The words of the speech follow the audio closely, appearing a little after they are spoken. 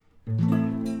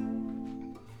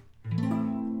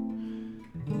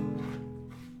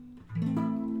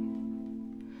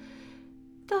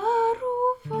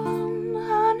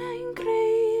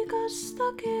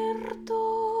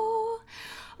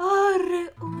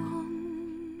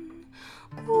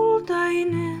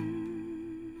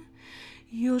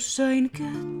jossain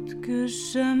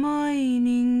kätkössä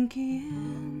maininkien,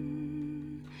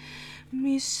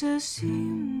 missä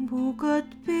simpukat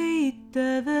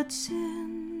peittävät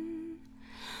sen.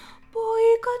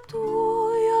 Poika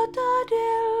tuo, jota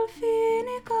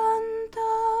delfiini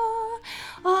kantaa,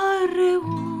 aarre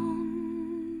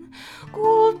on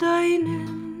kultainen,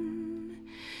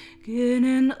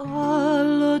 kenen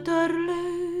aallotar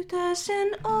löytää sen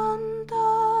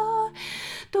antaa,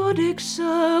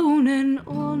 todeksaunen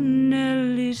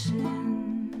onnellisen.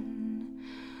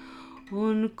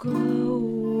 On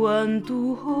kauan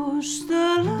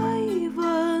tuhosta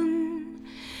laivan,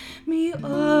 mi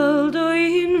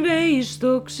aaltoihin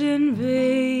veistoksen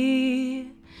vei,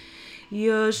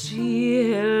 ja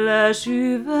siellä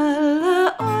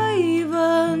syvällä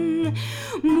aivan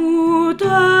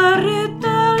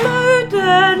muutaretta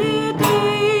löytäneet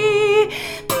ei.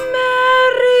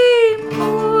 Meri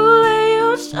mulle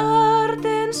jos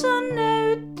aartensa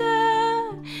näyttää,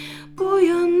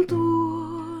 pojan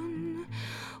tuon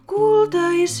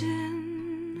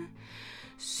kultaisen,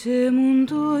 se mun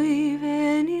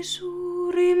toiveeni